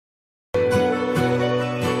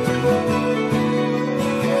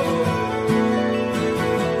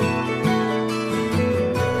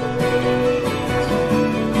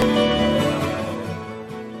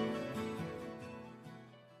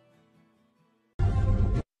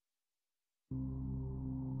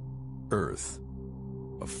Earth,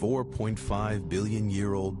 a 4.5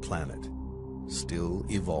 billion-year-old planet, still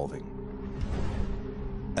evolving.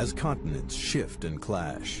 As continents shift and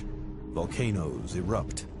clash, volcanoes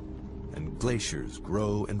erupt, and glaciers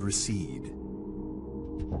grow and recede,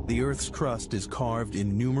 the Earth's crust is carved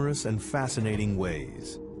in numerous and fascinating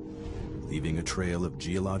ways, leaving a trail of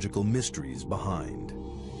geological mysteries behind.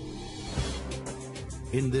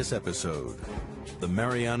 In this episode, the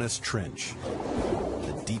Marianas Trench,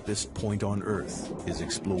 the deepest point on Earth, is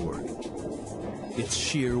explored. Its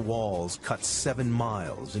sheer walls cut 7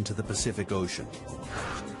 miles into the Pacific Ocean.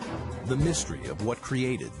 The mystery of what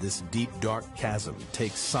created this deep, dark chasm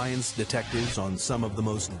takes science detectives on some of the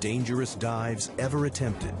most dangerous dives ever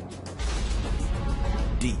attempted.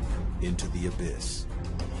 Deep into the abyss.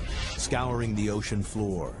 Scouring the ocean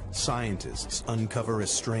floor, scientists uncover a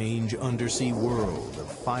strange undersea world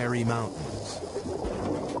of fiery mountains,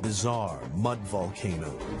 bizarre mud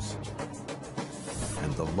volcanoes,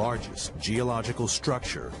 and the largest geological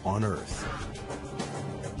structure on Earth.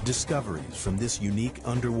 Discoveries from this unique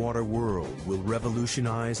underwater world will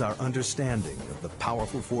revolutionize our understanding of the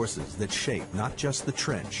powerful forces that shape not just the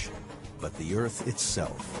trench, but the Earth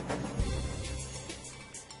itself.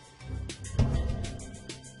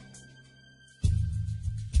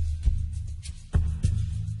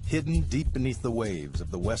 Hidden deep beneath the waves of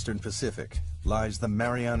the Western Pacific lies the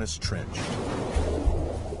Marianas Trench,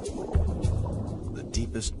 the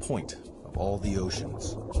deepest point of all the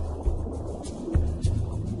oceans.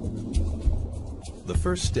 The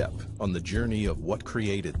first step on the journey of what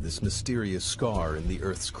created this mysterious scar in the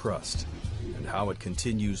Earth's crust and how it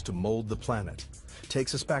continues to mold the planet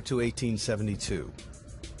takes us back to 1872,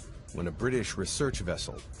 when a British research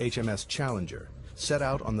vessel, HMS Challenger, set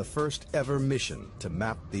out on the first ever mission to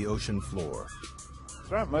map the ocean floor.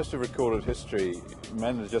 Throughout most of recorded history,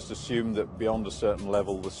 men had just assumed that beyond a certain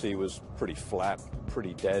level the sea was pretty flat,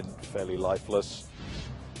 pretty dead, fairly lifeless.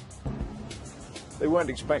 They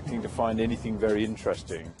weren't expecting to find anything very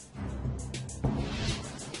interesting.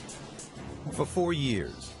 For 4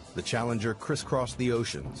 years, the Challenger crisscrossed the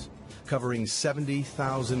oceans, covering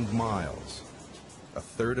 70,000 miles, a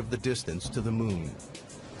third of the distance to the moon.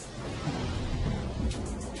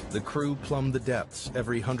 The crew plumbed the depths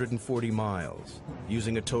every 140 miles,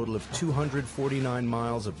 using a total of 249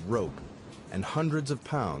 miles of rope and hundreds of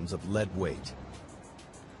pounds of lead weight.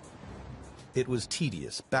 It was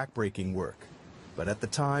tedious, backbreaking work, but at the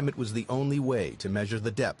time it was the only way to measure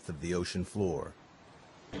the depth of the ocean floor.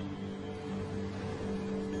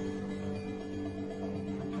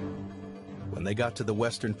 When they got to the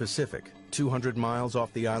Western Pacific, 200 miles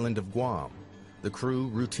off the island of Guam, the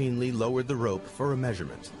crew routinely lowered the rope for a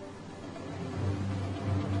measurement.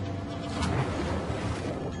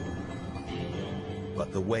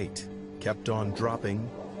 But the weight kept on dropping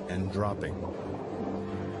and dropping.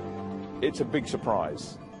 It's a big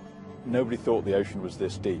surprise. Nobody thought the ocean was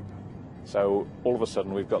this deep. So all of a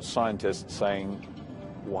sudden we've got scientists saying,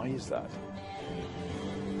 why is that?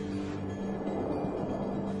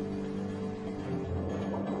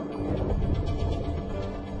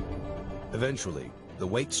 Eventually, the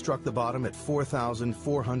weight struck the bottom at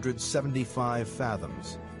 4,475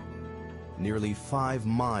 fathoms, nearly 5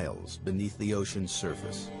 miles beneath the ocean's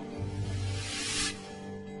surface.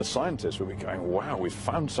 The scientists will be going, wow, we've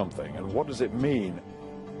found something, and what does it mean?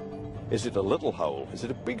 Is it a little hole? Is it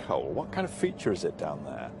a big hole? What kind of feature is it down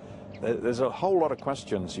there? There's a whole lot of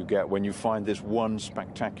questions you get when you find this one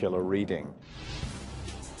spectacular reading.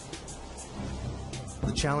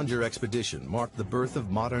 The Challenger expedition marked the birth of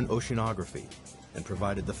modern oceanography and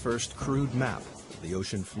provided the first crude map of the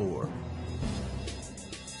ocean floor.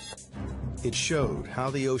 It showed how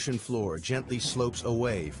the ocean floor gently slopes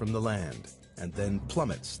away from the land and then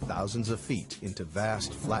plummets thousands of feet into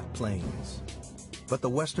vast flat plains. But the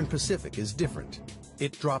Western Pacific is different.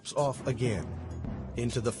 It drops off again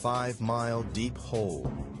into the 5-mile deep hole,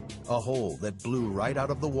 a hole that blew right out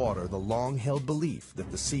of the water the long-held belief that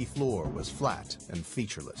the sea floor was flat and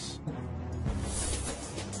featureless.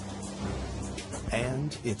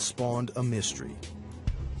 And it spawned a mystery,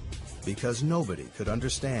 because nobody could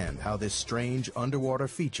understand how this strange underwater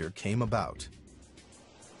feature came about.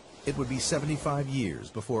 It would be 75 years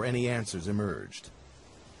before any answers emerged.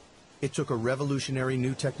 It took a revolutionary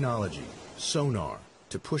new technology, sonar,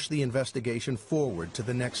 to push the investigation forward to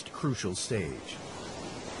the next crucial stage.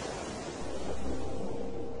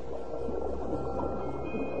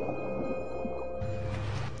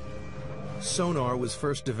 Sonar was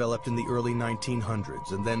first developed in the early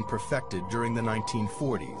 1900s and then perfected during the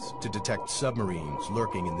 1940s to detect submarines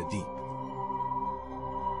lurking in the deep.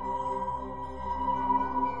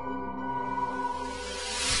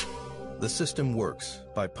 The system works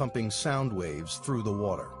by pumping sound waves through the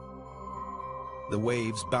water. The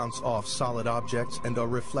waves bounce off solid objects and are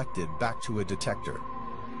reflected back to a detector.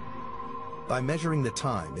 By measuring the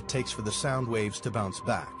time it takes for the sound waves to bounce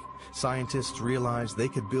back, scientists realized they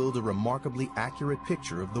could build a remarkably accurate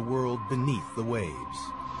picture of the world beneath the waves.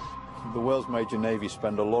 The world's major navies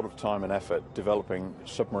spend a lot of time and effort developing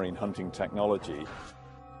submarine hunting technology.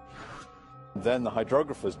 Then the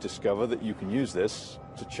hydrographers discover that you can use this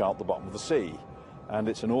to chart the bottom of the sea. And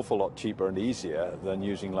it's an awful lot cheaper and easier than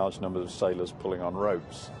using large numbers of sailors pulling on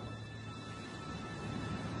ropes.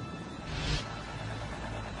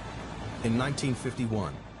 In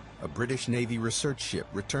 1951, a British Navy research ship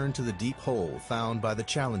returned to the deep hole found by the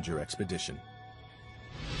Challenger expedition.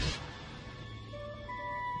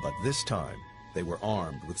 But this time, they were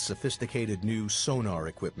armed with sophisticated new sonar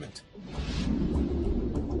equipment.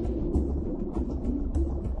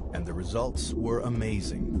 And the results were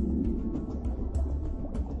amazing.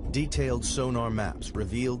 Detailed sonar maps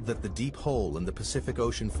revealed that the deep hole in the Pacific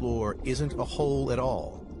Ocean floor isn't a hole at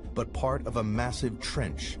all, but part of a massive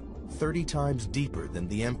trench, 30 times deeper than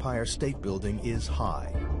the Empire State Building is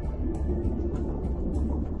high.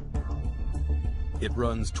 It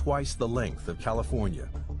runs twice the length of California,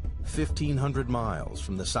 1,500 miles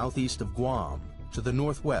from the southeast of Guam to the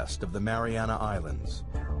northwest of the Mariana Islands.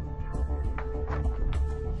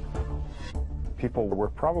 People were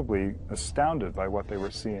probably astounded by what they were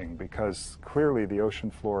seeing because clearly the ocean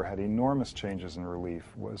floor had enormous changes in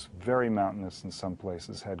relief, was very mountainous in some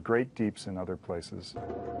places, had great deeps in other places.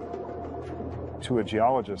 To a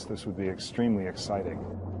geologist, this would be extremely exciting.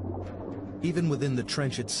 Even within the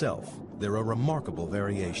trench itself, there are remarkable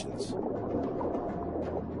variations.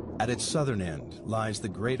 At its southern end lies the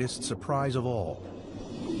greatest surprise of all.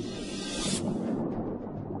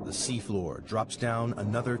 The seafloor drops down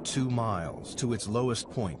another 2 miles to its lowest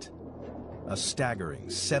point, a staggering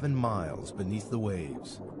 7 miles beneath the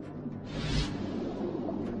waves.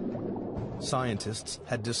 Scientists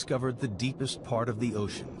had discovered the deepest part of the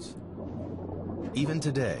oceans. Even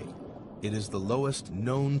today, it is the lowest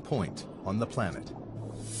known point on the planet.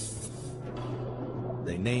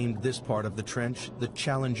 They named this part of the trench the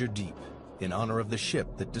Challenger Deep, in honor of the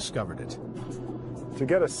ship that discovered it. To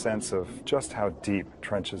get a sense of just how deep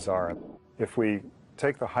trenches are, if we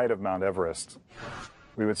take the height of Mount Everest,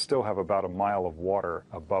 we would still have about a mile of water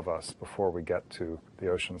above us before we get to the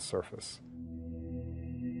ocean's surface.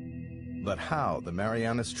 But how the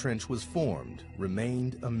Marianas Trench was formed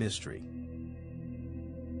remained a mystery.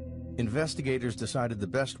 Investigators decided the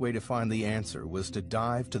best way to find the answer was to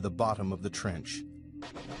dive to the bottom of the trench,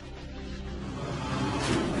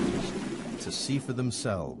 to see for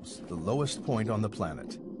themselves the lowest point on the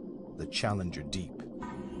planet, the Challenger Deep.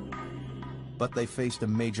 But they faced a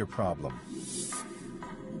major problem.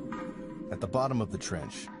 At the bottom of the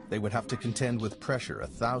trench, they would have to contend with pressure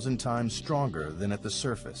 1,000 times stronger than at the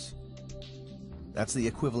surface. That's the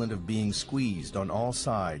equivalent of being squeezed on all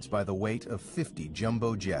sides by the weight of 50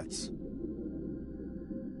 jumbo jets.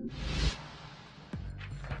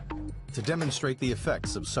 To demonstrate the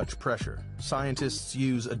effects of such pressure, scientists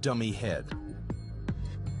use a dummy head.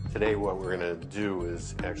 Today what we're going to do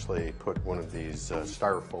is actually put one of these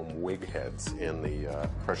styrofoam wig heads in the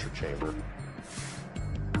pressure chamber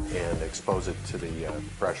and expose it to the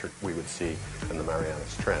pressure we would see in the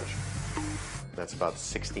Marianas Trench. That's about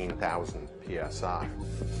 16,000 psi.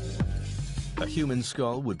 A human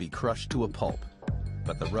skull would be crushed to a pulp,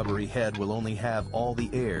 but the rubbery head will only have all the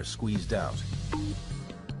air squeezed out.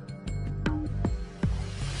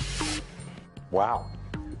 Wow,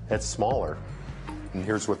 that's smaller. And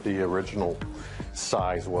here's what the original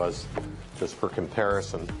size was, just for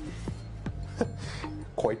comparison.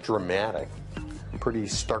 Quite dramatic. Pretty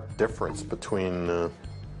stark difference between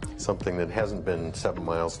something that hasn't been 7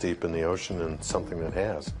 miles deep in the ocean and something that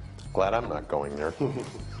has. Glad I'm not going there.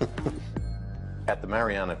 At the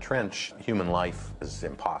Mariana Trench, human life is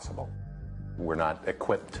impossible. We're not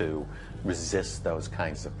equipped to resist those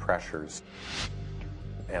kinds of pressures.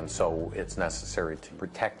 And so it's necessary to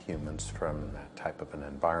protect humans from that type of an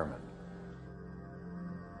environment.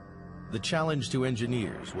 The challenge to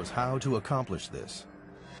engineers was how to accomplish this.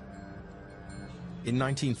 In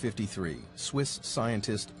 1953, Swiss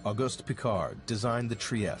scientist Auguste Piccard designed the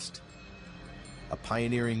Trieste, a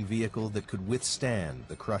pioneering vehicle that could withstand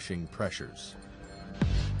the crushing pressures.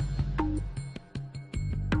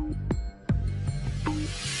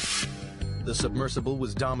 The submersible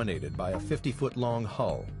was dominated by a 50-foot-long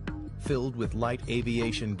hull, filled with light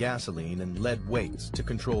aviation gasoline and lead weights to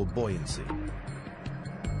control buoyancy.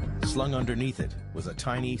 Slung underneath it was a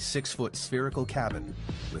tiny 6-foot spherical cabin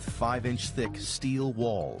with 5-inch thick steel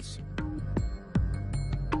walls.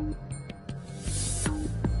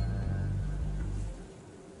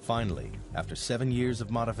 Finally, after 7 years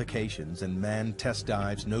of modifications and manned test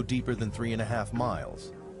dives no deeper than 3.5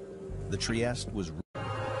 miles, the Trieste was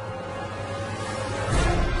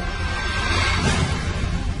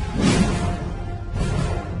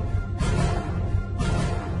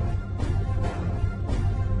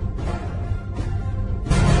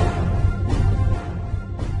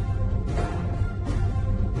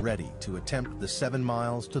ready to attempt the 7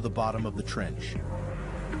 miles to the bottom of the trench.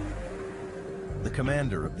 The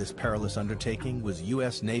commander of this perilous undertaking was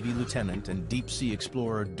U.S. Navy Lieutenant and deep-sea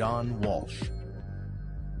explorer Don Walsh.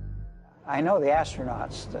 I know the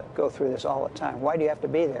astronauts that go through this all the time. Why do you have to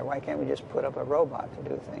be there? Why can't we just put up a robot to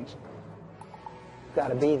do things? You've got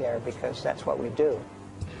to be there because that's what we do.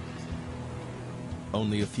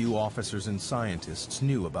 Only a few officers and scientists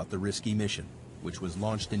knew about the risky mission, which was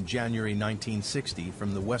launched in January 1960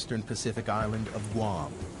 from the western Pacific island of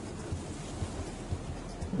Guam.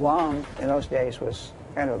 Guam, in those days, was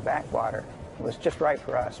kind of a backwater. It was just right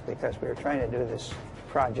for us because we were trying to do this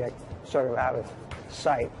project sort of out of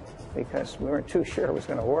sight because we weren't too sure it was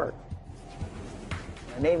going to work.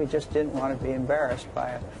 The Navy just didn't want to be embarrassed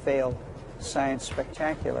by a failed science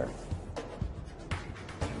spectacular.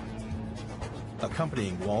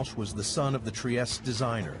 Accompanying Walsh was the son of the Trieste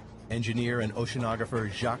designer, engineer and oceanographer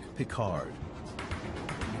Jacques Piccard.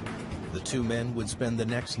 The two men would spend the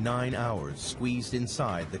next 9 hours squeezed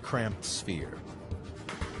inside the cramped sphere.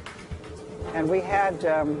 And we had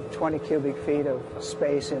 20 cubic feet of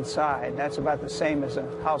space inside. That's about the same as a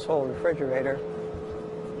household refrigerator.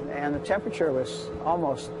 And the temperature was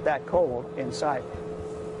almost that cold inside.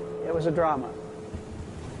 It was a drama.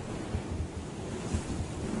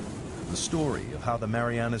 The story of how the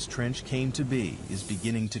Marianas Trench came to be is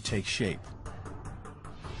beginning to take shape.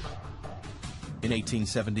 In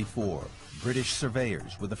 1874, British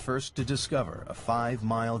surveyors were the first to discover a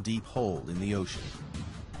 5-mile deep hole in the ocean.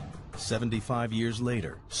 75 years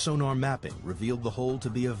later, sonar mapping revealed the hole to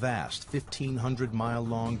be a vast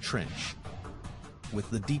 1,500-mile-long trench, with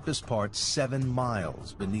the deepest part 7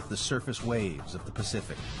 miles beneath the surface waves of the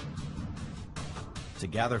Pacific. To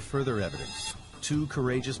gather further evidence, 2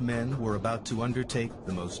 courageous men were about to undertake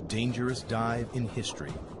the most dangerous dive in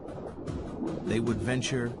history. They would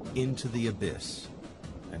venture into the abyss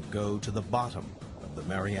and go to the bottom of the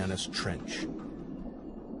Marianas Trench.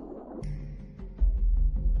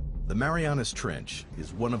 The Marianas Trench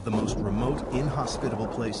is one of the most remote, inhospitable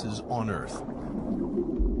places on Earth.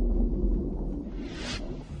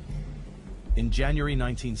 In January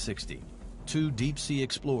 1960, 2 deep-sea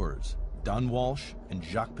explorers, Don Walsh and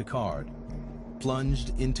Jacques Piccard,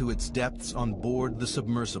 plunged into its depths on board the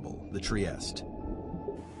submersible, the Trieste.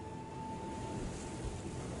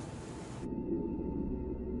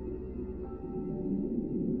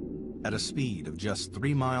 At a speed of just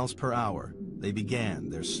 3 miles per hour, they began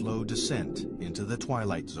their slow descent into the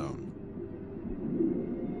twilight zone.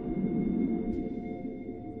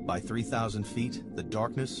 By 3,000 feet, the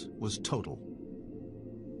darkness was total.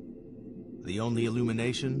 The only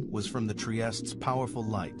illumination was from the Trieste's powerful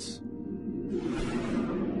lights.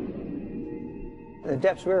 The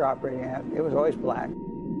depths we were operating at, it was always black.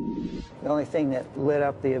 The only thing that lit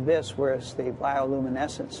up the abyss was the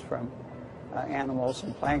bioluminescence from animals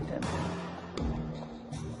and plankton.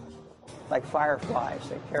 Like fireflies,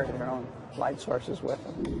 they carry their own light sources with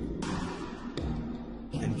them.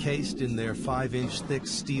 Encased in their 5-inch thick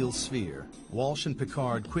steel sphere, Walsh and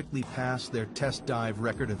Piccard quickly passed their test dive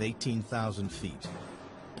record of 18,000 feet.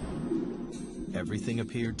 Everything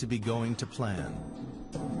appeared to be going to plan.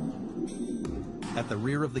 At the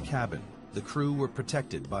rear of the cabin, the crew were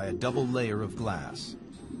protected by a double layer of glass.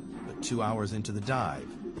 But 2 hours into the dive,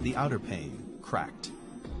 the outer pane cracked.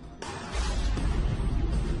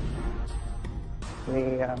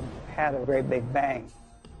 We had a great big bang.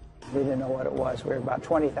 We didn't know what it was. We were about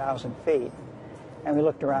 20,000 feet. And we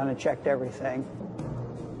looked around and checked everything.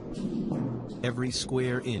 Every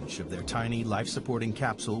square inch of their tiny life-supporting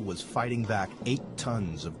capsule was fighting back 8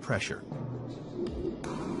 tons of pressure.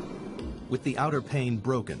 With the outer pane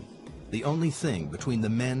broken, the only thing between the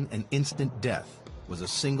men and instant death was a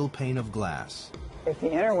single pane of glass. If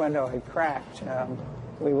the inner window had cracked,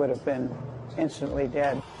 we would have been instantly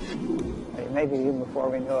dead, maybe even before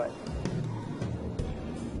we knew it.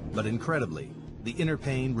 But incredibly, the inner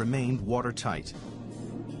pane remained watertight.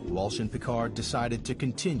 Walsh and Piccard decided to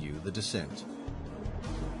continue the descent.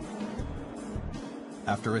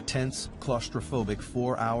 After a tense, claustrophobic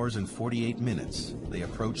 4 hours and 48 minutes, they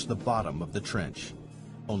approached the bottom of the trench,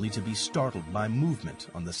 only to be startled by movement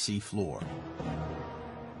on the sea floor.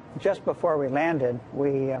 Just before we landed,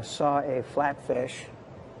 we saw a flatfish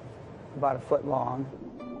about 1 foot long,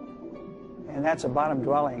 And that's a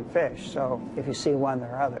bottom-dwelling fish, so if you see one,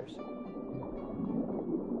 there are others.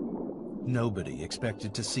 Nobody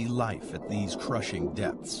expected to see life at these crushing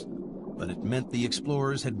depths, but it meant the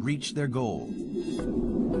explorers had reached their goal.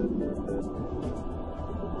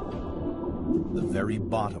 The very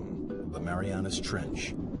bottom of the Marianas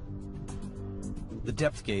Trench. The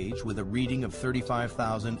depth gauge, with a reading of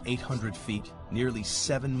 35,800 feet, nearly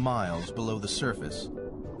 7 miles below the surface,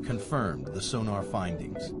 confirmed the sonar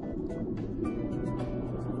findings.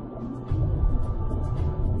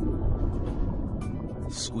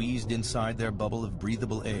 Squeezed inside their bubble of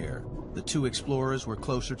breathable air, the two explorers were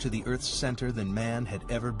closer to the Earth's center than man had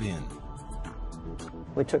ever been.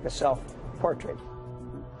 We took a self-portrait.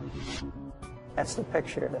 That's the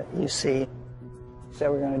picture that you see. Said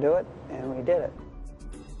we're going to do it, and we did it.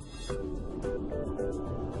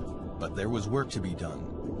 But there was work to be done.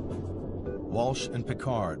 Walsh and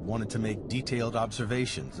Picard wanted to make detailed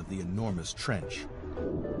observations of the enormous trench.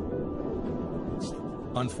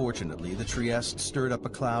 Unfortunately, the Trieste stirred up a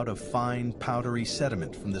cloud of fine, powdery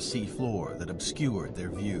sediment from the sea floor that obscured their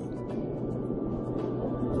view.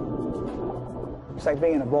 It's like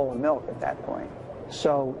being in a bowl of milk at that point.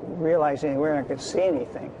 So, realizing we weren't going to see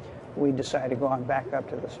anything, we decided to go on back up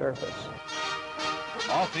to the surface.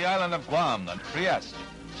 Off the island of Guam, the Trieste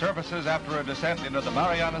surfaces after a descent into the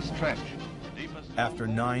Marianas Trench. After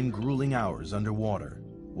 9 grueling hours underwater,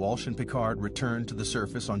 Walsh and Picard returned to the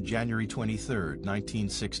surface on January 23,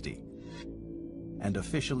 1960, and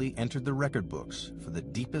officially entered the record books for the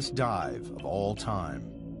deepest dive of all time.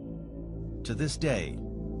 To this day,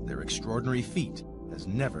 their extraordinary feat has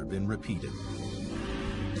never been repeated.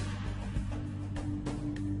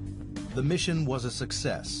 The mission was a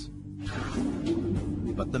success,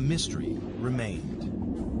 but the mystery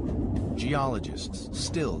remained. Geologists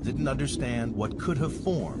still didn't understand what could have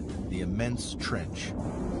formed the immense trench.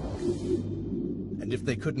 And if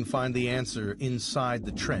they couldn't find the answer inside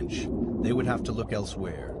the trench, they would have to look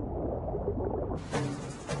elsewhere.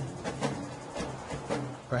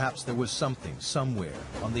 Perhaps there was something somewhere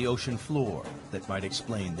on the ocean floor that might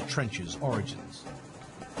explain the trench's origins.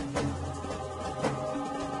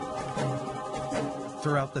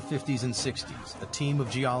 Throughout the 50s and 60s, a team of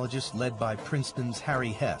geologists led by Princeton's Harry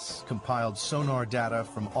Hess compiled sonar data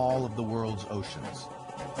from all of the world's oceans.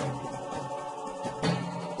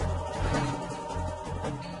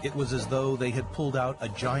 It was as though they had pulled out a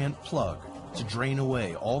giant plug to drain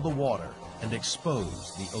away all the water and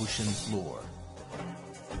expose the ocean floor.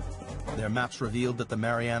 Their maps revealed that the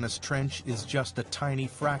Marianas Trench is just a tiny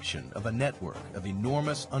fraction of a network of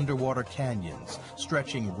enormous underwater canyons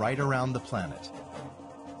stretching right around the planet.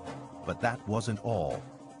 But that wasn't all.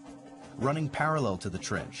 Running parallel to the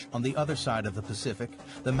trench, on the other side of the Pacific,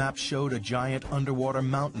 the map showed a giant underwater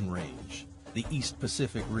mountain range, the East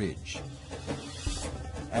Pacific Ridge.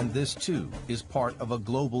 And this, too, is part of a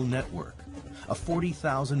global network, a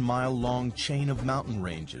 40,000-mile-long chain of mountain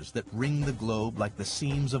ranges that ring the globe like the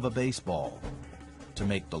seams of a baseball, to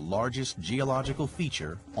make the largest geological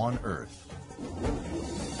feature on Earth.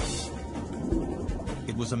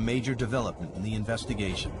 It was a major development in the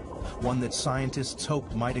investigation, one that scientists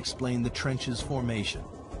hoped might explain the trench's formation.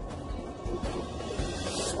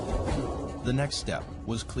 The next step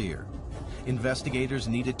was clear. Investigators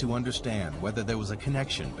needed to understand whether there was a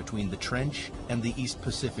connection between the trench and the East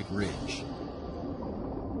Pacific Ridge.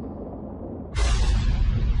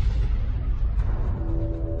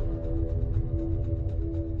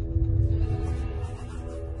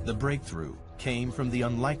 The breakthrough came from the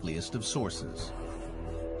unlikeliest of sources.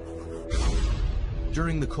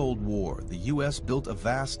 During the Cold War, the U.S. built a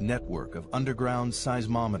vast network of underground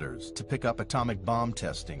seismometers to pick up atomic bomb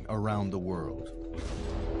testing around the world.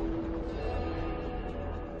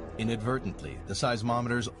 Inadvertently, the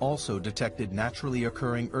seismometers also detected naturally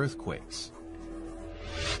occurring earthquakes.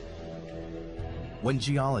 When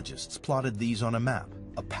geologists plotted these on a map,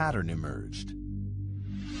 a pattern emerged.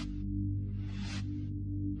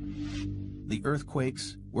 The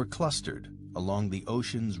earthquakes were clustered along the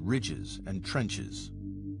ocean's ridges and trenches.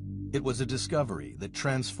 It was a discovery that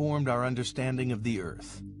transformed our understanding of the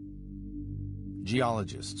Earth.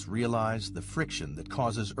 Geologists realized the friction that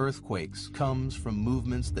causes earthquakes comes from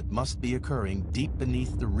movements that must be occurring deep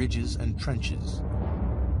beneath the ridges and trenches.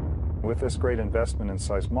 With this great investment in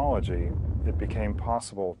seismology, it became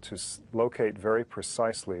possible to locate very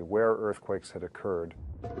precisely where earthquakes had occurred.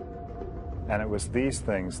 And it was these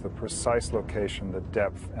things, the precise location, the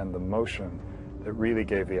depth, and the motion, that really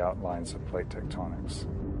gave the outlines of plate tectonics.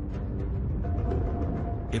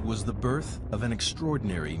 It was the birth of an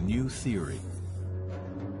extraordinary new theory.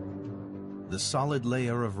 The solid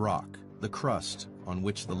layer of rock, the crust, on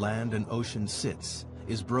which the land and ocean sits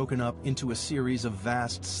is broken up into a series of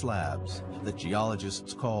vast slabs that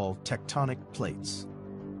geologists call tectonic plates.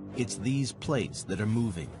 It's these plates that are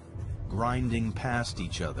moving, grinding past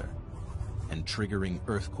each other, and triggering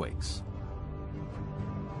earthquakes.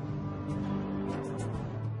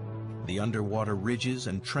 The underwater ridges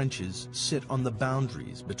and trenches sit on the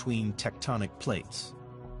boundaries between tectonic plates.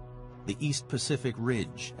 The East Pacific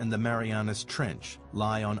Ridge and the Marianas Trench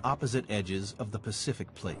lie on opposite edges of the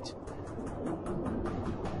Pacific Plate.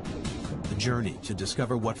 The journey to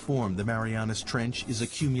discover what formed the Marianas Trench is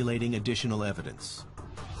accumulating additional evidence.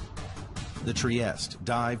 The Trieste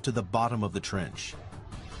dived to the bottom of the trench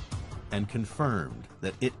and confirmed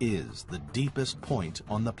that it is the deepest point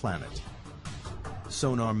on the planet.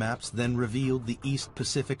 Sonar maps then revealed the East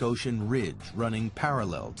Pacific Ocean ridge running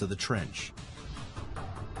parallel to the trench.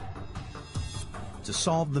 To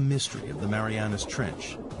solve the mystery of the Marianas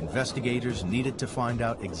Trench, investigators needed to find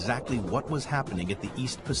out exactly what was happening at the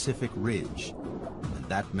East Pacific Ridge, and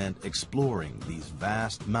that meant exploring these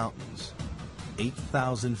vast mountains,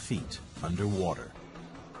 8,000 feet underwater.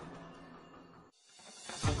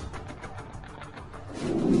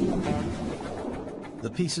 The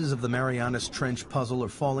pieces of the Marianas Trench puzzle are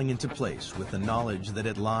falling into place with the knowledge that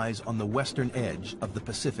it lies on the western edge of the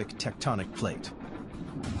Pacific tectonic plate.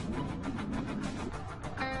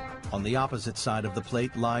 On the opposite side of the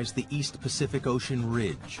plate lies the East Pacific Ocean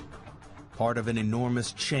Ridge, part of an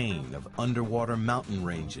enormous chain of underwater mountain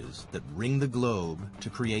ranges that ring the globe to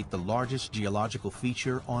create the largest geological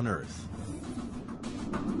feature on Earth.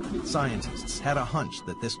 Scientists had a hunch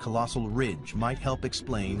that this colossal ridge might help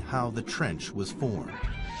explain how the trench was formed.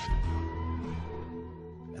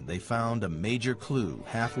 And they found a major clue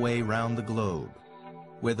halfway round the globe,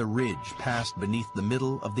 where the ridge passed beneath the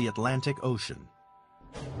middle of the Atlantic Ocean.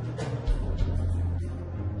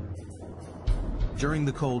 During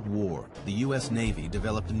the Cold War, the U.S. Navy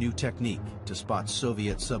developed a new technique to spot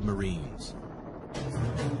Soviet submarines.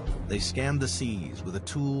 They scanned the seas with a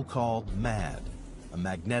tool called MAD, a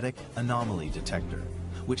magnetic anomaly detector,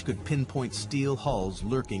 which could pinpoint steel hulls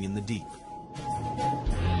lurking in the deep.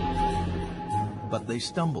 But they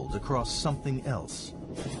stumbled across something else.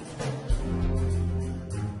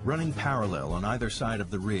 Running parallel on either side of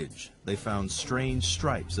the ridge, they found strange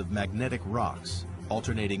stripes of magnetic rocks,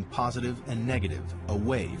 alternating positive and negative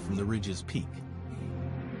away from the ridge's peak.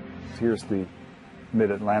 Here's the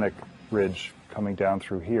mid-Atlantic ridge coming down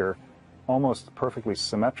through here. Almost perfectly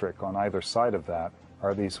symmetric on either side of that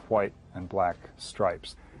are these white and black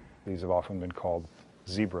stripes. These have often been called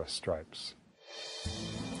zebra stripes.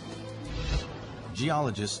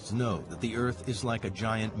 Geologists know that the Earth is like a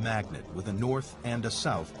giant magnet with a north and a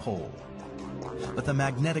south pole. But the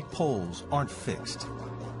magnetic poles aren't fixed.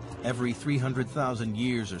 Every 300,000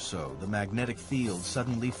 years or so, the magnetic field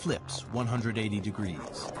suddenly flips 180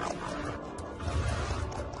 degrees.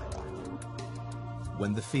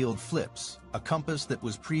 When the field flips, a compass that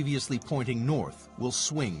was previously pointing north will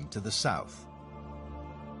swing to the south.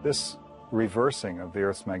 This reversing of the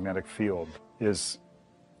Earth's magnetic field is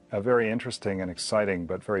a very interesting and exciting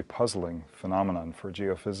but very puzzling phenomenon for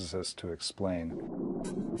geophysicists to explain.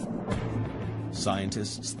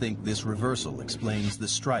 Scientists think this reversal explains the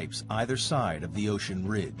stripes either side of the ocean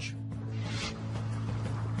ridge.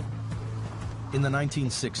 In the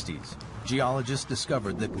 1960s, geologists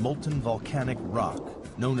discovered that molten volcanic rock,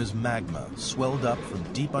 known as magma, swelled up from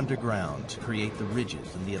deep underground to create the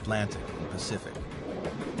ridges in the Atlantic and Pacific.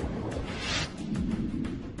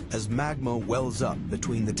 As magma wells up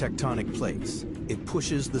between the tectonic plates, it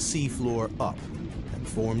pushes the seafloor up and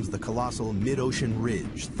forms the colossal mid-ocean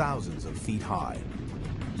ridge thousands of feet high.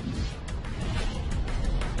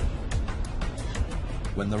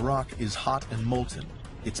 When the rock is hot and molten,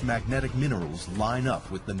 its magnetic minerals line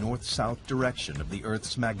up with the north-south direction of the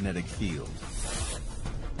Earth's magnetic field.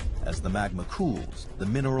 As the magma cools, the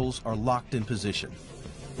minerals are locked in position.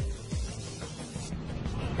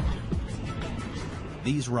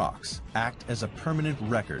 These rocks act as a permanent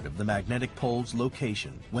record of the magnetic pole's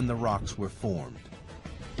location when the rocks were formed.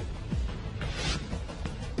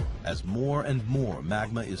 As more and more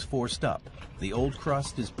magma is forced up, the old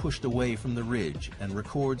crust is pushed away from the ridge and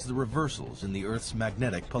records the reversals in the Earth's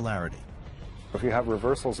magnetic polarity. If you have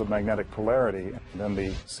reversals of magnetic polarity, then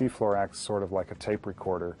the seafloor acts sort of like a tape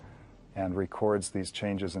recorder and records these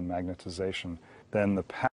changes in magnetization. Then the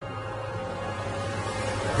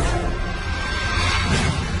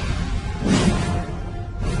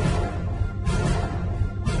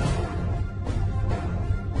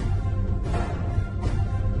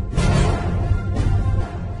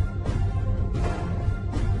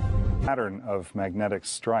pattern of magnetic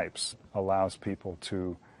stripes allows people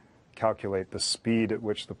to calculate the speed at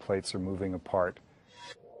which the plates are moving apart.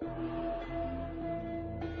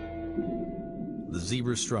 The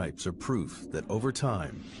zebra stripes are proof that over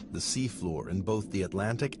time, the seafloor in both the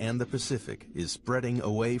Atlantic and the Pacific is spreading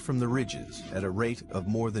away from the ridges at a rate of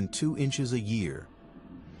more than 2 inches a year.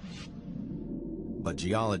 But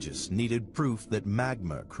geologists needed proof that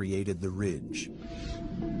magma created the ridge.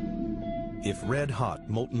 If red-hot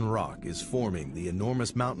molten rock is forming the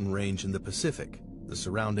enormous mountain range in the Pacific, the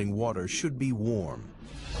surrounding water should be warm.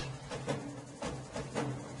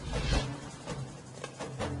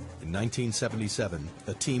 In 1977,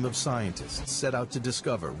 a team of scientists set out to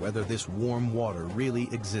discover whether this warm water really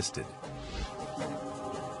existed.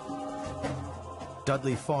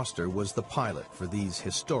 Dudley Foster was the pilot for these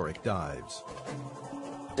historic dives.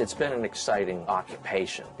 It's been an exciting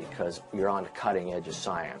occupation because you're on the cutting edge of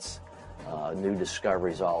science. New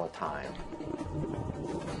discoveries all the time.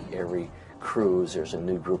 Every cruise, there's a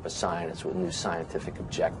new group of scientists with new scientific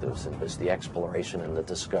objectives, and there's the exploration and the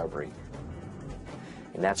discovery.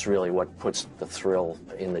 And that's really what puts the thrill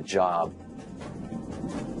in the job.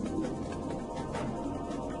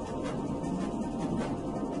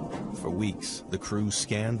 For weeks, the crew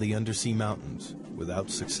scanned the undersea mountains without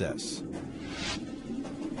success.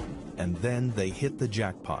 And then they hit the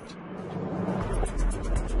jackpot.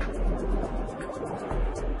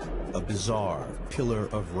 A bizarre pillar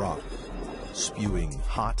of rock, spewing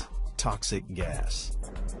hot, toxic gas.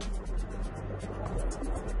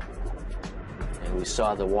 And we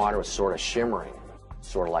saw the water was sort of shimmering,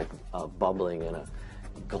 sort of like bubbling in a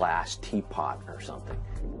glass teapot or something.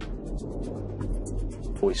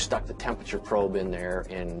 We stuck the temperature probe in there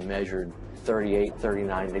and measured 38,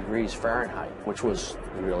 39 degrees Fahrenheit, which was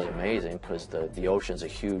really amazing because the ocean's a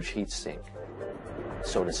huge heat sink.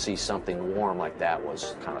 So to see something warm like that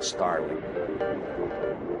was kind of startling.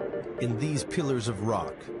 In these pillars of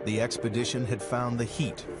rock, the expedition had found the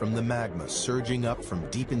heat from the magma surging up from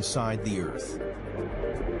deep inside the Earth.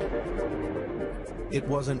 It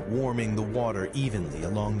wasn't warming the water evenly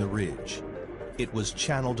along the ridge. It was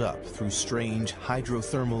channeled up through strange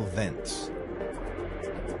hydrothermal vents.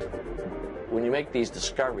 When you make these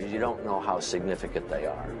discoveries, you don't know how significant they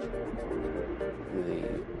are.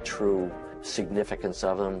 The true significance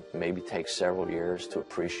of them maybe takes several years to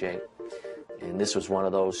appreciate. And this was one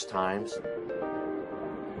of those times.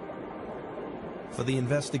 For the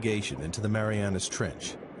investigation into the Marianas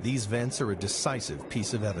Trench, these vents are a decisive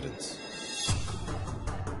piece of evidence.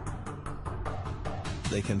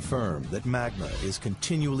 They confirm that magma is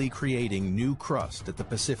continually creating new crust at the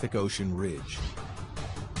Pacific Ocean ridge.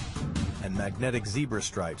 And magnetic zebra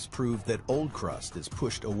stripes prove that old crust is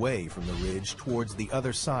pushed away from the ridge towards the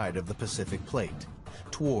other side of the Pacific Plate,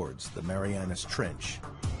 towards the Marianas Trench.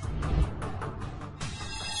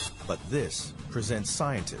 But this presents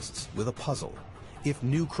scientists with a puzzle. If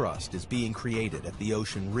new crust is being created at the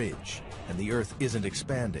ocean ridge and the Earth isn't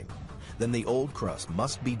expanding, then the old crust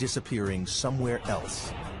must be disappearing somewhere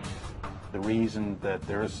else. The reason that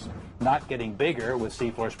there's not getting bigger with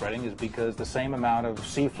seafloor spreading is because the same amount of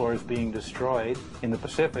seafloor is being destroyed in the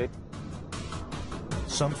Pacific.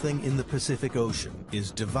 Something in the Pacific Ocean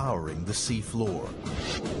is devouring the seafloor,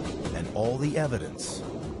 and all the evidence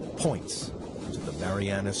points to the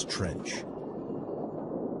Marianas Trench.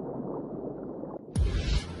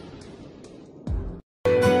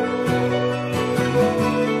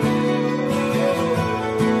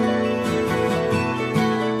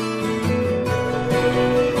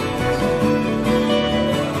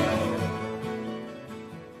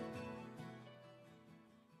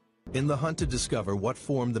 In the hunt to discover what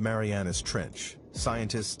formed the Marianas Trench,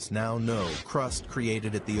 scientists now know crust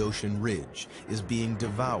created at the ocean ridge is being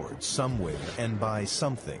devoured somewhere and by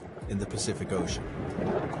something in the Pacific Ocean.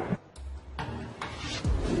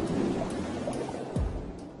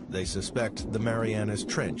 They suspect the Marianas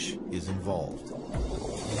Trench is involved.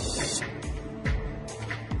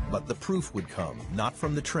 But the proof would come not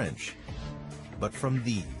from the trench, but from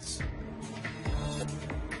these.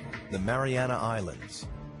 The Mariana Islands,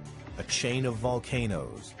 a chain of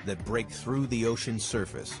volcanoes that break through the ocean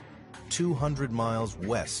surface 200 miles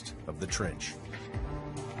west of the trench.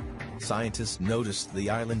 Scientists noticed the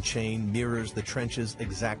island chain mirrors the trench's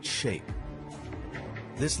exact shape.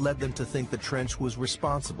 This led them to think the trench was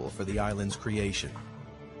responsible for the island's creation.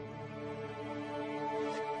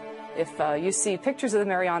 If you see pictures of the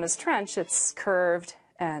Marianas Trench, it's curved,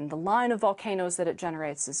 and the line of volcanoes that it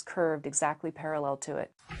generates is curved exactly parallel to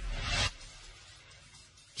it.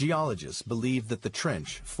 Geologists believe that the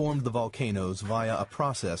trench formed the volcanoes via a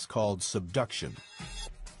process called subduction.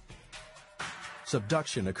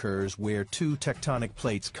 Subduction occurs where two tectonic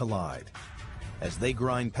plates collide. As they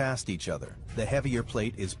grind past each other, the heavier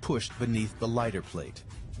plate is pushed beneath the lighter plate.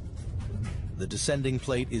 The descending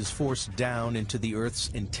plate is forced down into the Earth's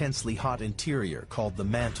intensely hot interior called the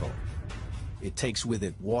mantle. It takes with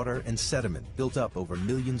it water and sediment built up over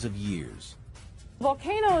millions of years.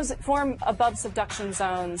 Volcanoes form above subduction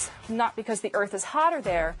zones, not because the Earth is hotter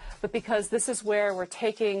there, but because this is where we're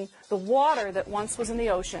taking the water that once was in the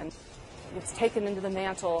ocean. It's taken into the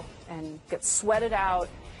mantle and gets sweated out,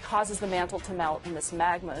 causes the mantle to melt, and this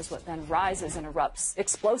magma is what then rises and erupts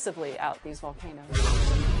explosively out these volcanoes.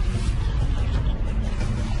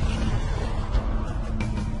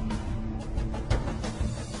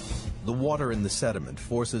 The water in the sediment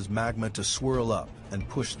forces magma to swirl up and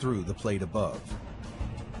push through the plate above.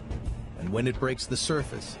 And when it breaks the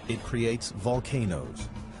surface, it creates volcanoes,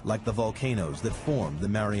 like the volcanoes that form the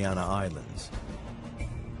Mariana Islands.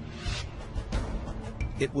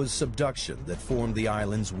 It was subduction that formed the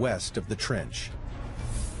islands west of the trench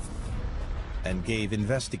and gave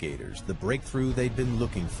investigators the breakthrough they'd been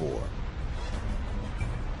looking for.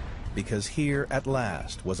 Because here, at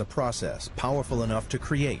last, was a process powerful enough to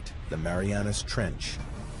create the Marianas Trench.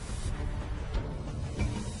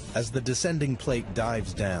 As the descending plate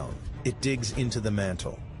dives down, it digs into the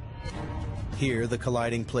mantle. Here, the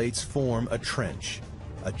colliding plates form a trench,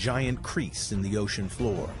 a giant crease in the ocean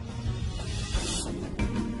floor.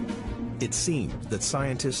 It seemed that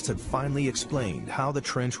scientists had finally explained how the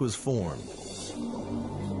trench was formed.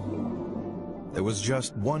 There was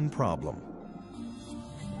just one problem.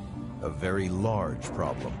 A very large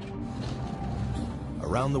problem.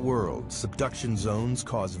 Around the world, subduction zones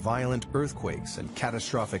cause violent earthquakes and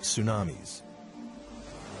catastrophic tsunamis.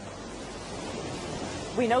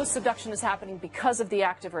 We know subduction is happening because of the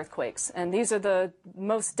active earthquakes, and these are the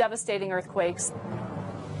most devastating earthquakes.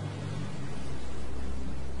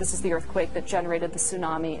 This is the earthquake that generated the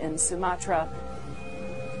tsunami in Sumatra.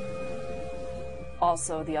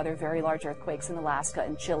 Also, the other very large earthquakes in Alaska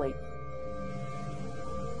and Chile.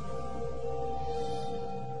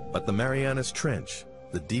 But the Marianas Trench,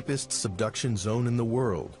 the deepest subduction zone in the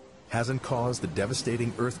world, hasn't caused the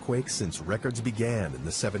devastating earthquakes since records began in the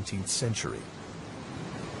 17th century.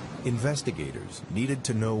 Investigators needed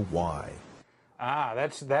to know why.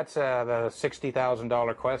 That's the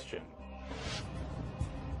 $60,000 question.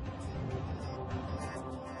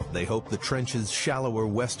 They hoped the trench's shallower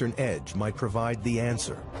western edge might provide the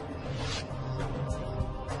answer.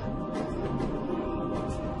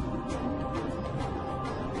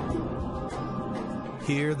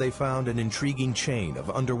 Here they found an intriguing chain of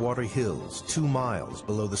underwater hills 2 miles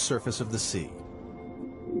below the surface of the sea.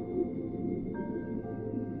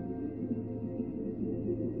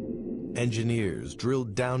 Engineers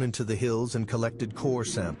drilled down into the hills and collected core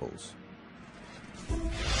samples.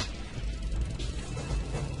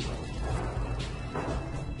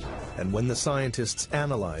 And when the scientists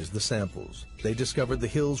analyzed the samples, they discovered the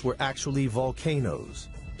hills were actually volcanoes.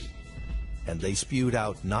 And they spewed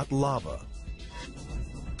out not lava,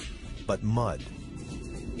 but mud.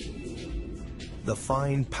 The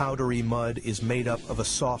fine powdery mud is made up of a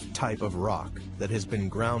soft type of rock that has been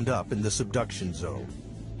ground up in the subduction zone.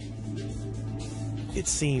 It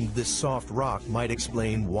seemed this soft rock might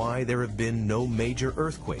explain why there have been no major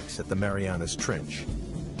earthquakes at the Marianas Trench.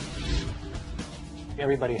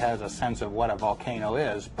 Everybody has a sense of what a volcano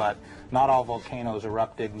is, but not all volcanoes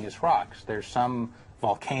erupt igneous rocks. There's some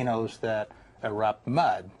volcanoes that erupt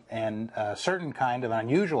mud, and a certain kind of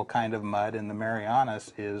unusual kind of mud in the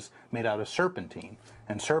Marianas is made out of serpentine.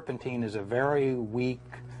 And serpentine is a very weak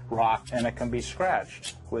rock, and it can be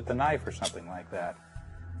scratched with a knife or something like that.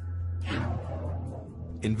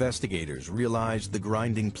 Investigators realized the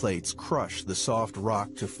grinding plates crush the soft rock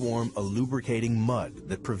to form a lubricating mud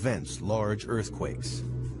that prevents large earthquakes.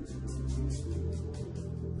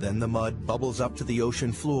 Then the mud bubbles up to the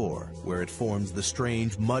ocean floor, where it forms the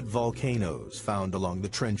strange mud volcanoes found along the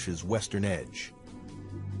trench's western edge.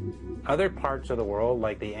 Other parts of the world,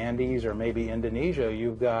 like the Andes or maybe Indonesia,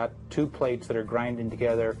 you've got two plates that are grinding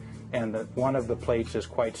together, and one of the plates is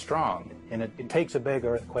quite strong. And it takes a big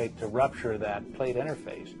earthquake to rupture that plate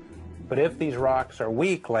interface. But if these rocks are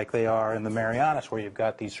weak, like they are in the Marianas, where you've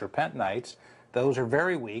got these serpentinites, those are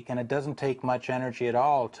very weak, and it doesn't take much energy at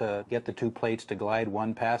all to get the two plates to glide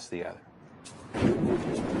one past the other.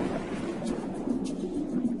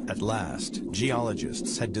 At last,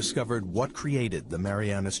 geologists had discovered what created the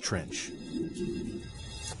Marianas Trench.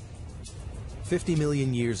 50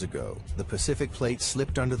 million years ago, the Pacific Plate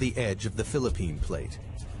slipped under the edge of the Philippine Plate.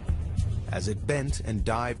 As it bent and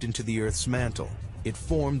dived into the Earth's mantle, it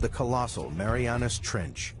formed the colossal Marianas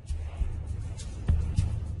Trench.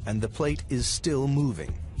 and the plate is still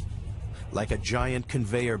moving. Like a giant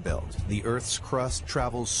conveyor belt, the Earth's crust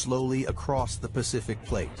travels slowly across the Pacific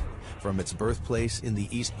plate, from its birthplace in the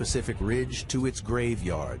East Pacific Ridge to its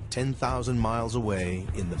graveyard 10,000 miles away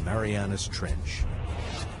in the Marianas Trench.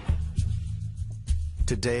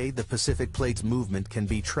 Today, the Pacific Plate's movement can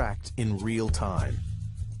be tracked in real time.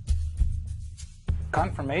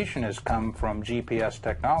 Confirmation has come from GPS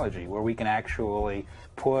technology, where we can actually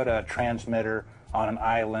put a transmitter on an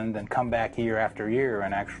island and come back year after year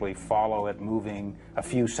and actually follow it moving a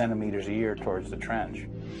few centimeters a year towards the trench.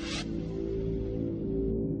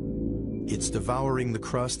 It's devouring the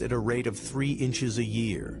crust at a rate of 3 inches a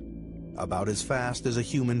year, about as fast as a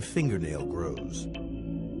human fingernail grows.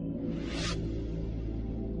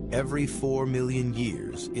 Every 4 million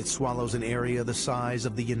years, it swallows an area the size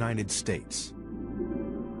of the United States.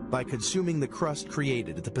 By consuming the crust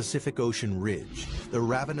created at the Pacific Ocean ridge, the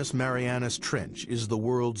ravenous Marianas Trench is the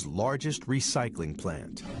world's largest recycling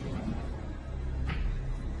plant.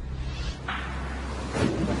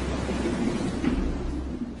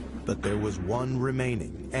 But there was one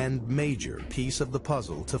remaining and major piece of the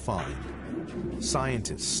puzzle to find.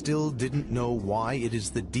 Scientists still didn't know why it is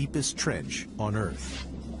the deepest trench on Earth.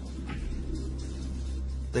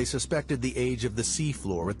 They suspected the age of the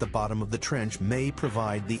seafloor at the bottom of the trench may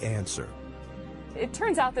provide the answer. It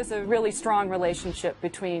turns out there's a really strong relationship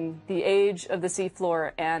between the age of the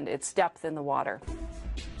seafloor and its depth in the water.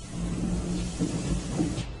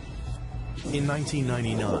 In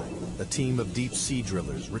 1999, a team of deep sea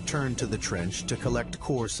drillers returned to the trench to collect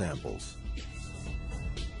core samples.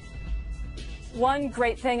 One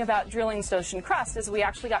great thing about drilling this ocean crust is we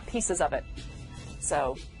actually got pieces of it.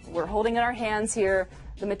 So we're holding in our hands here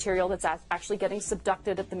the material that's actually getting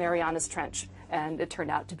subducted at the Marianas Trench, and it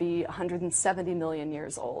turned out to be 170 million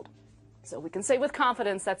years old. So we can say with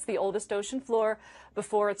confidence that's the oldest ocean floor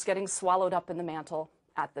before it's getting swallowed up in the mantle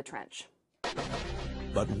at the trench.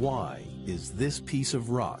 But why is this piece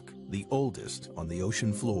of rock the oldest on the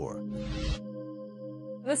ocean floor?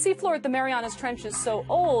 The seafloor at the Marianas Trench is so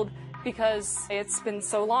old because it's been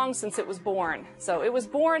so long since it was born. So it was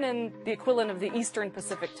born in the equivalent of the Eastern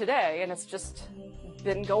Pacific today, and it's just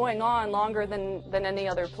been going on longer than any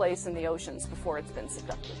other place in the oceans before it's been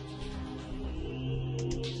subducted.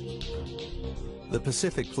 The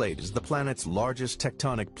Pacific Plate is the planet's largest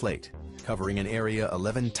tectonic plate, covering an area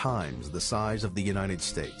 11 times the size of the United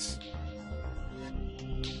States.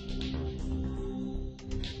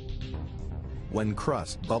 When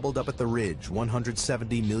crust bubbled up at the ridge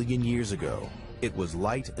 170 million years ago, it was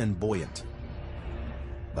light and buoyant.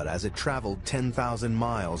 But as it traveled 10,000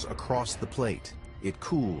 miles across the plate, it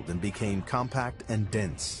cooled and became compact and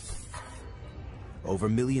dense. Over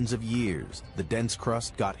millions of years, the dense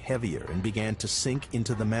crust got heavier and began to sink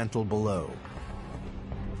into the mantle below.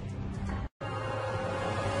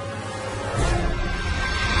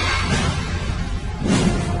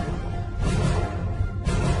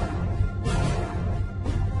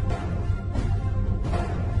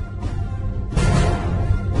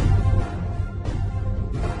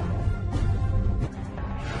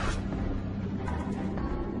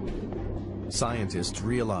 Scientists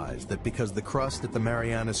realized that because the crust at the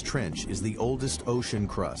Marianas Trench is the oldest ocean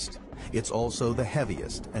crust, it's also the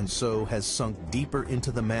heaviest and so has sunk deeper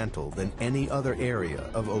into the mantle than any other area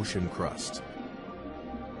of ocean crust.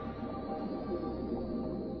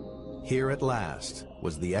 Here at last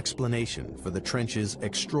was the explanation for the trench's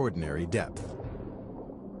extraordinary depth.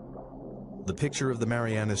 The picture of the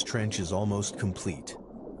Marianas Trench is almost complete.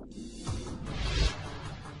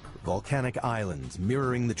 Volcanic islands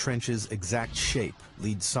mirroring the trench's exact shape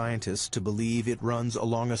lead scientists to believe it runs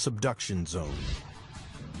along a subduction zone.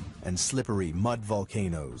 And slippery mud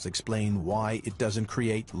volcanoes explain why it doesn't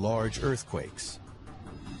create large earthquakes.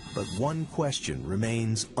 But one question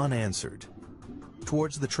remains unanswered.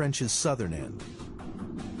 Towards the trench's southern end,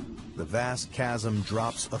 the vast chasm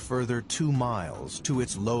drops a further 2 miles to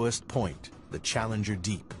its lowest point, the Challenger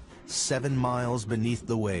Deep, 7 miles beneath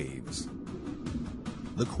the waves.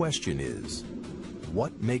 The question is,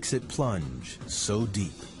 what makes it plunge so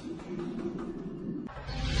deep?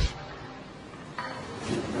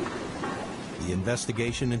 The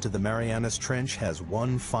investigation into the Marianas Trench has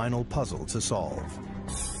one final puzzle to solve.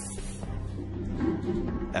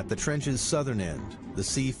 At the trench's southern end, the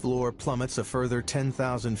sea floor plummets a further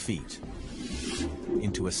 10,000 feet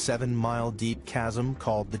into a 7-mile deep chasm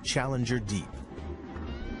called the Challenger Deep.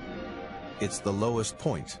 It's the lowest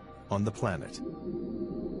point on the planet.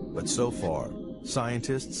 But so far,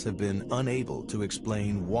 scientists have been unable to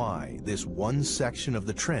explain why this one section of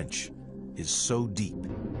the trench is so deep.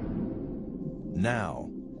 Now,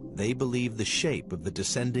 they believe the shape of the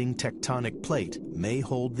descending tectonic plate may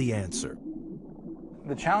hold the answer.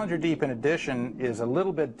 The Challenger Deep, in addition, is a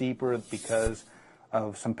little bit deeper because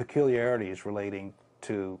of some peculiarities relating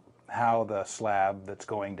to how the slab that's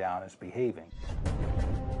going down is behaving.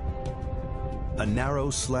 A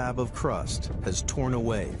narrow slab of crust has torn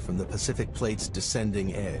away from the Pacific Plate's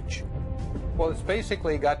descending edge. Well, it's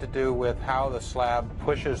basically got to do with how the slab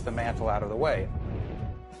pushes the mantle out of the way.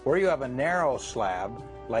 Where you have a narrow slab,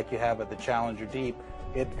 like you have at the Challenger Deep,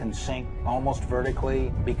 it can sink almost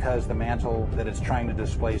vertically because the mantle that it's trying to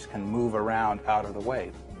displace can move around out of the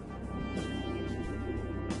way.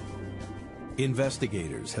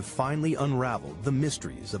 Investigators have finally unraveled the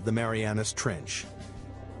mysteries of the Marianas Trench.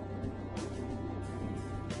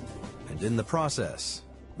 And in the process,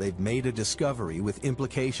 they've made a discovery with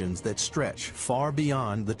implications that stretch far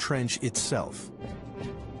beyond the trench itself.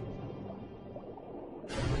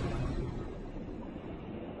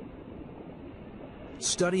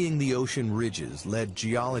 Studying the ocean ridges led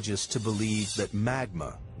geologists to believe that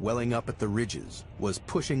magma welling up at the ridges was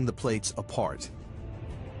pushing the plates apart.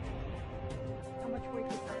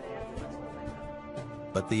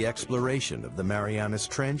 But the exploration of the Marianas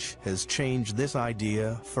Trench has changed this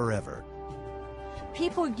idea forever.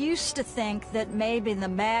 People used to think that maybe the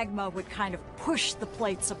magma would kind of push the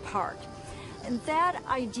plates apart. And that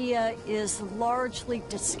idea is largely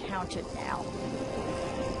discounted now.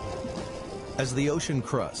 As the ocean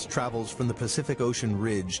crust travels from the Pacific Ocean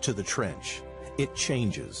ridge to the trench, it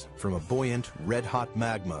changes from a buoyant, red-hot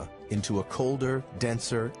magma into a colder,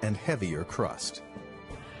 denser, and heavier crust.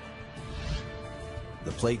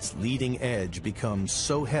 The plate's leading edge becomes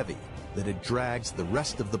so heavy that it drags the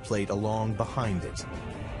rest of the plate along behind it.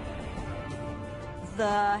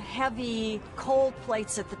 The heavy, cold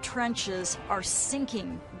plates at the trenches are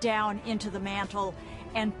sinking down into the mantle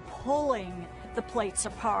and pulling the plates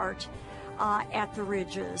apart at the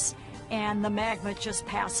ridges, and the magma just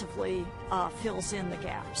passively fills in the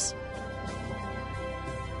gaps.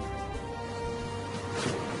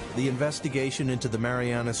 The investigation into the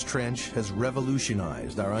Marianas Trench has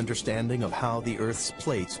revolutionized our understanding of how the Earth's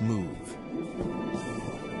plates move.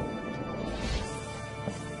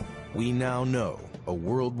 We now know a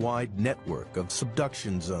worldwide network of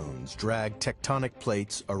subduction zones drag tectonic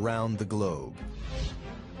plates around the globe,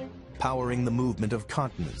 powering the movement of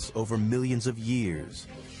continents over millions of years,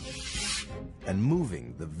 and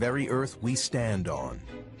moving the very Earth we stand on.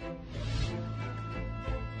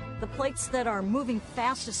 The plates that are moving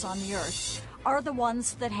fastest on the Earth are the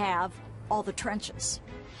ones that have all the trenches.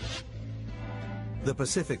 The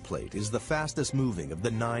Pacific Plate is the fastest moving of the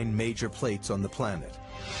 9 major plates on the planet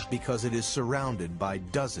because it is surrounded by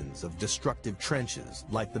dozens of destructive trenches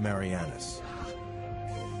like the Marianas.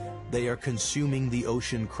 They are consuming the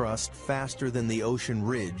ocean crust faster than the ocean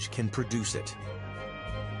ridge can produce it.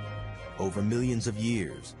 Over millions of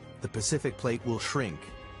years, the Pacific Plate will shrink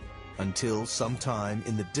until sometime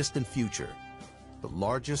in the distant future, the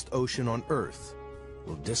largest ocean on Earth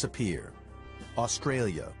will disappear.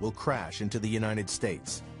 Australia will crash into the United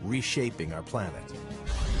States, reshaping our planet.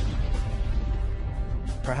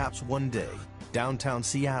 Perhaps one day, downtown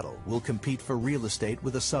Seattle will compete for real estate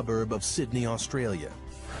with a suburb of Sydney, Australia.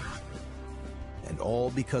 And all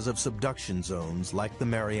because of subduction zones like the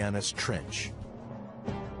Marianas Trench.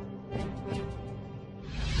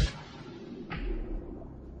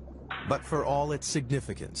 But for all its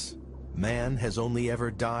significance, man has only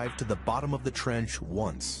ever dived to the bottom of the trench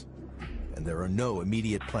once, and there are no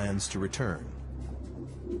immediate plans to return.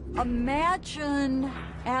 Imagine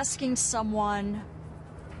asking someone,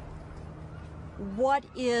 what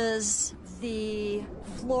is the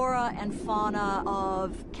flora and fauna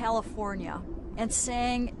of California? And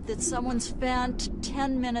saying that someone spent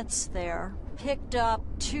 10 minutes there, picked up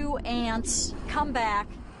 2 ants, come back,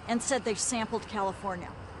 and said they sampled California.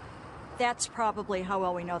 That's probably how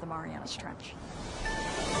well we know the Marianas Trench.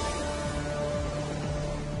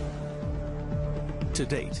 To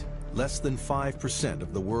date, less than 5%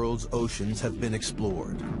 of the world's oceans have been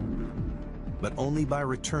explored. But only by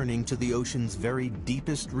returning to the ocean's very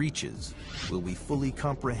deepest reaches will we fully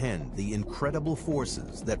comprehend the incredible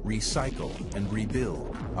forces that recycle and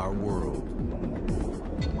rebuild our world.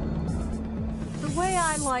 The way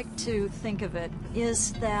I like to think of it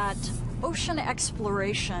is that ocean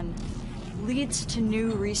exploration leads to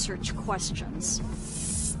new research questions.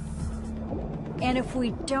 And if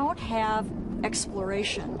we don't have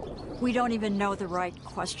exploration, we don't even know the right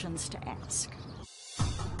questions to ask.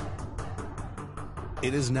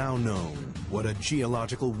 It is now known what a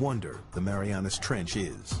geological wonder the Marianas Trench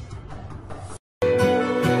is.